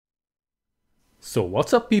So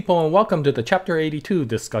what's up people, and welcome to the chapter 82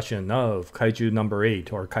 discussion of Kaiju number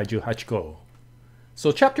 8 or Kaiju 8号.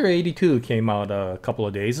 So chapter 82 came out a couple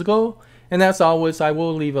of days ago, and as always I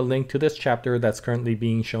will leave a link to this chapter that's currently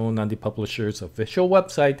being shown on the publisher's official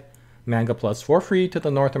website, Manga Plus, for free to the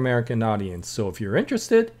North American audience. So if you're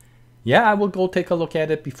interested, yeah, I will go take a look at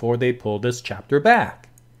it before they pull this chapter back.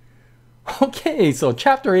 Okay, so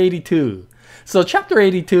chapter 82. So chapter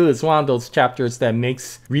 82 is one of those chapters that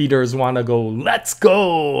makes readers want to go, let's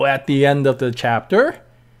go, at the end of the chapter.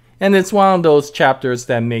 And it's one of those chapters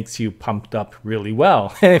that makes you pumped up really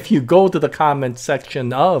well. And if you go to the comment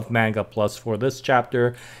section of Manga Plus for this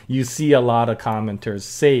chapter, you see a lot of commenters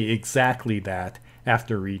say exactly that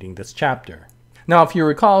after reading this chapter. Now, if you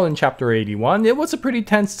recall in chapter 81, it was a pretty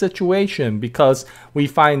tense situation because we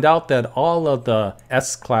find out that all of the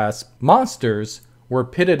S-class monsters were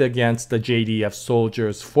pitted against the JDF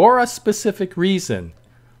soldiers for a specific reason.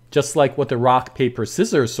 Just like with the rock, paper,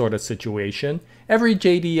 scissors sort of situation, every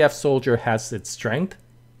JDF soldier has its strength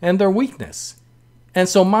and their weakness. And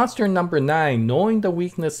so monster number 9, knowing the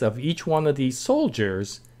weakness of each one of these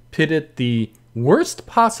soldiers, pitted the worst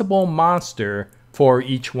possible monster for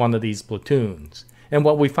each one of these platoons. And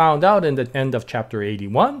what we found out in the end of chapter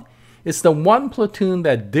 81 is the one platoon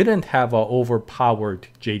that didn't have an overpowered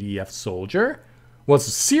JDF soldier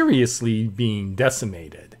was seriously being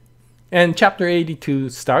decimated. And chapter 82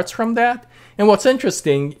 starts from that. And what's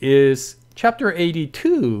interesting is chapter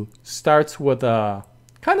 82 starts with a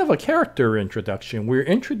kind of a character introduction. We're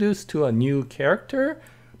introduced to a new character,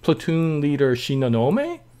 platoon leader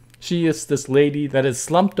Shinonome. She is this lady that is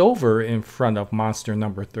slumped over in front of monster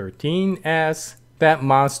number 13 as that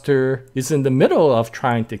monster is in the middle of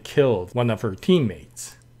trying to kill one of her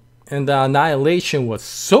teammates. And the annihilation was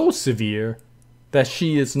so severe that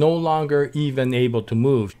she is no longer even able to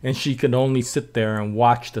move, and she could only sit there and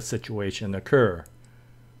watch the situation occur.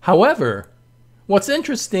 However, what's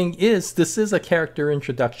interesting is this is a character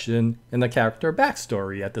introduction and a character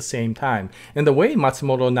backstory at the same time. And the way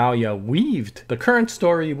Matsumoto Naoya weaved the current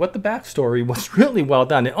story with the backstory was really well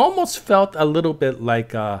done. It almost felt a little bit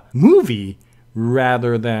like a movie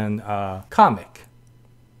rather than a comic.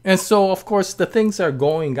 And so, of course, the things are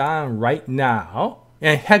going on right now.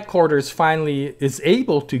 And headquarters finally is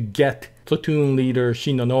able to get platoon leader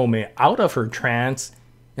Shinonome out of her trance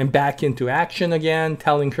and back into action again,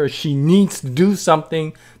 telling her she needs to do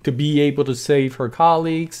something to be able to save her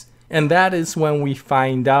colleagues. And that is when we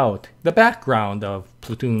find out the background of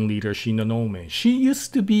platoon leader Shinonome. She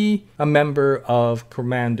used to be a member of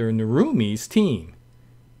Commander Narumi's team.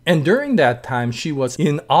 And during that time, she was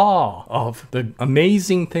in awe of the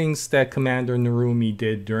amazing things that Commander Narumi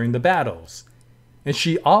did during the battles. And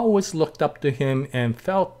she always looked up to him and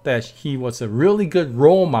felt that he was a really good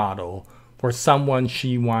role model for someone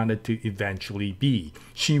she wanted to eventually be.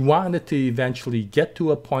 She wanted to eventually get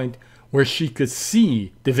to a point where she could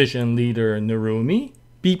see Division Leader Narumi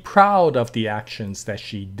be proud of the actions that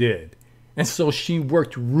she did. And so she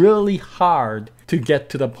worked really hard to get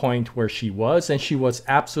to the point where she was, and she was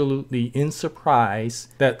absolutely in surprise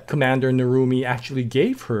that Commander Narumi actually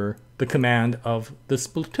gave her the command of this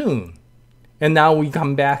platoon. And now we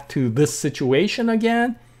come back to this situation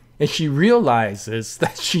again, and she realizes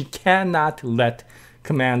that she cannot let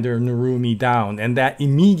Commander Narumi down, and that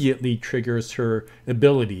immediately triggers her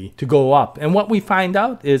ability to go up. And what we find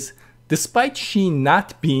out is, despite she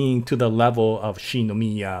not being to the level of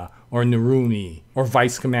Shinomiya or Narumi or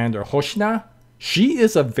Vice Commander Hoshina, she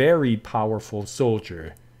is a very powerful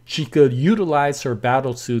soldier. She could utilize her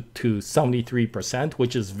battlesuit to 73%,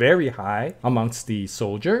 which is very high amongst the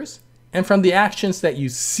soldiers. And from the actions that you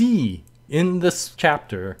see in this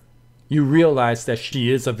chapter, you realize that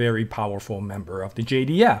she is a very powerful member of the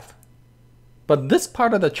JDF. But this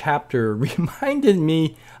part of the chapter reminded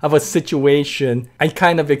me of a situation I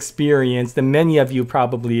kind of experienced, and many of you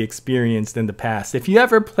probably experienced in the past. If you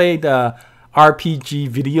ever played a RPG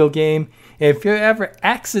video game, if you ever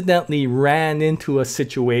accidentally ran into a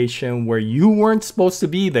situation where you weren't supposed to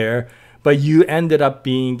be there, but you ended up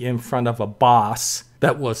being in front of a boss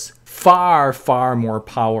that was far, far more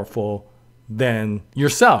powerful than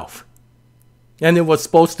yourself. And it was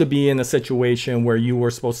supposed to be in a situation where you were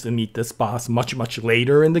supposed to meet this boss much, much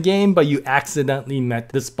later in the game, but you accidentally met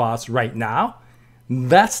this boss right now.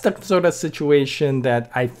 That's the sort of situation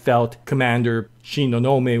that I felt Commander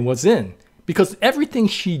Shinonome was in, because everything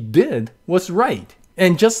she did was right.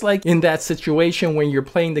 And just like in that situation when you're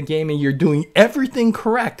playing the game and you're doing everything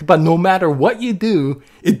correct, but no matter what you do,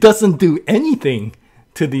 it doesn't do anything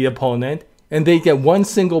to the opponent, and they get one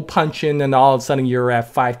single punch in and all of a sudden you're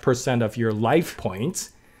at 5% of your life points.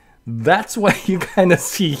 That's what you kind of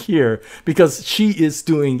see here, because she is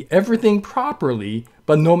doing everything properly,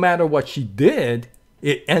 but no matter what she did,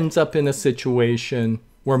 it ends up in a situation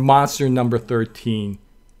where monster number 13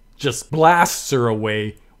 just blasts her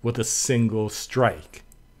away with a single strike.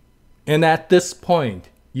 And at this point,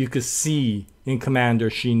 you could see in Commander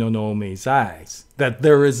Shinonome's eyes that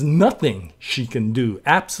there is nothing she can do,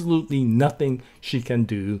 absolutely nothing she can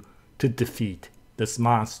do to defeat this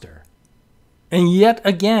monster. And yet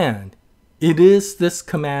again, it is this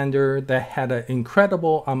commander that had an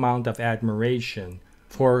incredible amount of admiration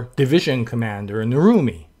for Division Commander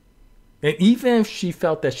Narumi. And even if she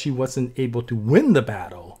felt that she wasn't able to win the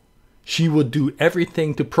battle, she would do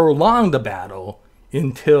everything to prolong the battle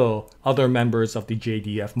until other members of the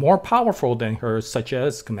JDF more powerful than her, such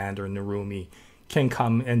as Commander Narumi, can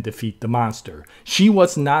come and defeat the monster. She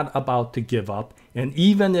was not about to give up, and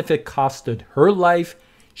even if it costed her life,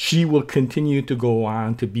 she will continue to go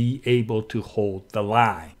on to be able to hold the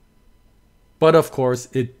line. But of course,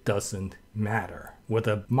 it doesn't matter. With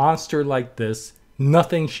a monster like this,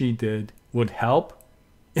 nothing she did would help.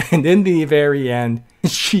 And in the very end,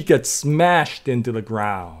 she gets smashed into the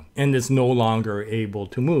ground and is no longer able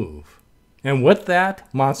to move. And with that,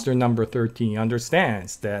 monster number 13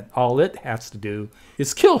 understands that all it has to do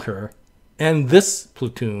is kill her, and this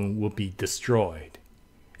platoon will be destroyed.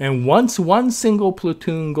 And once one single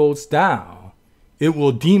platoon goes down, it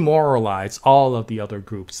will demoralize all of the other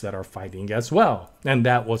groups that are fighting as well. And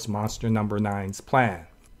that was monster number 9's plan.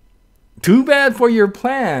 Too bad for your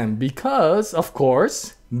plan, because, of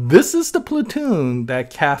course, this is the platoon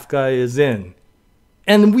that Kafka is in.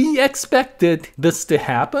 And we expected this to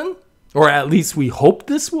happen, or at least we hope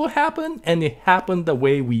this will happen, and it happened the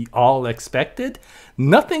way we all expected.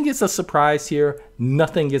 Nothing is a surprise here,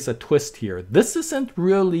 nothing is a twist here. This isn't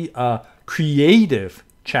really a creative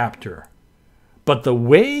chapter, but the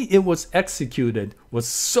way it was executed was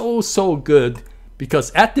so good,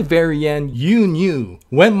 because at the very end, you knew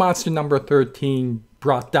when monster number 13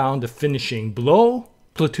 brought down the finishing blow,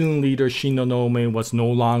 platoon leader Shinonome was no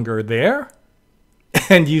longer there,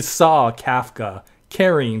 and you saw Kafka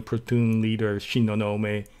carrying platoon leader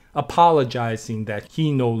Shinonome, apologizing that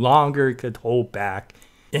he no longer could hold back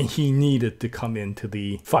and he needed to come into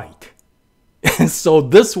the fight. And so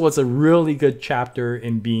this was a really good chapter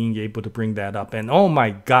in being able to bring that up. And oh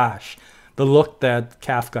my gosh, the look that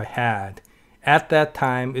Kafka had at that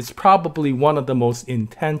time is probably one of the most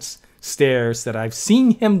intense stares that I've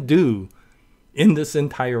seen him do in this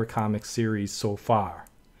entire comic series so far.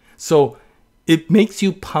 So it makes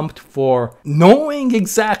you pumped for knowing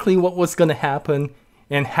exactly what was going to happen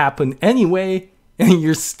and happen anyway, and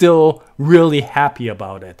you're still really happy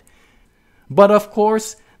about it. But of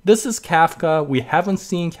course, this is Kafka. We haven't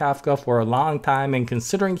seen Kafka for a long time, and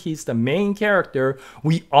considering he's the main character,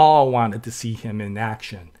 we all wanted to see him in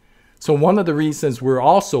action. So one of the reasons we're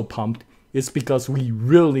also pumped is because we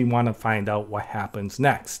really want to find out what happens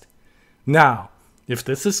next. Now, if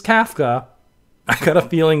this is Kafka, I got a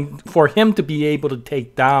feeling for him to be able to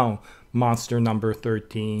take down monster number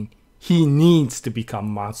 13, he needs to become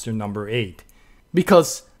monster number 8.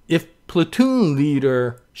 Because if platoon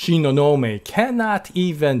leader Shinonome cannot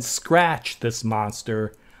even scratch this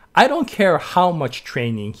monster, I don't care how much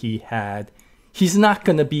training he had, he's not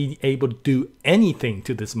going to be able to do anything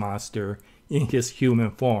to this monster in his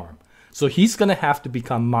human form. So he's going to have to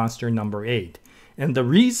become monster number 8. And the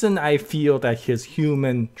reason I feel that his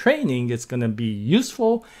human training is going to be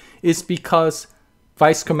useful is because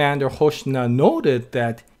Vice Commander Hoshina noted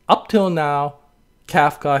that up till now,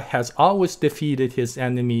 Kafka has always defeated his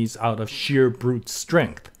enemies out of sheer brute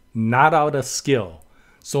strength, not out of skill.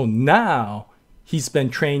 So now he's been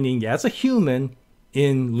training as a human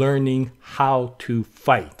in learning how to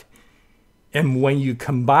fight. And when you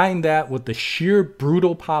combine that with the sheer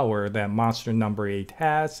brutal power that monster number 8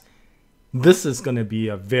 has, this is going to be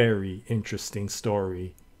a very interesting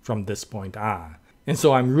story from this point on. And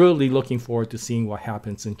so I'm really looking forward to seeing what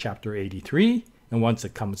happens in chapter 83. And once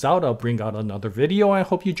it comes out, I'll bring out another video. I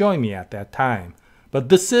hope you join me at that time. But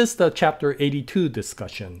this is the chapter 82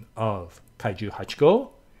 discussion of Kaiju 8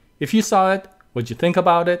号. If you saw it, what'd you think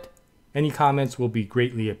about it? Any comments will be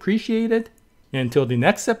greatly appreciated. And until the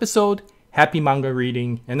next episode, happy manga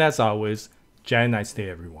reading. And as always, Jaya, nice day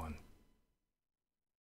everyone.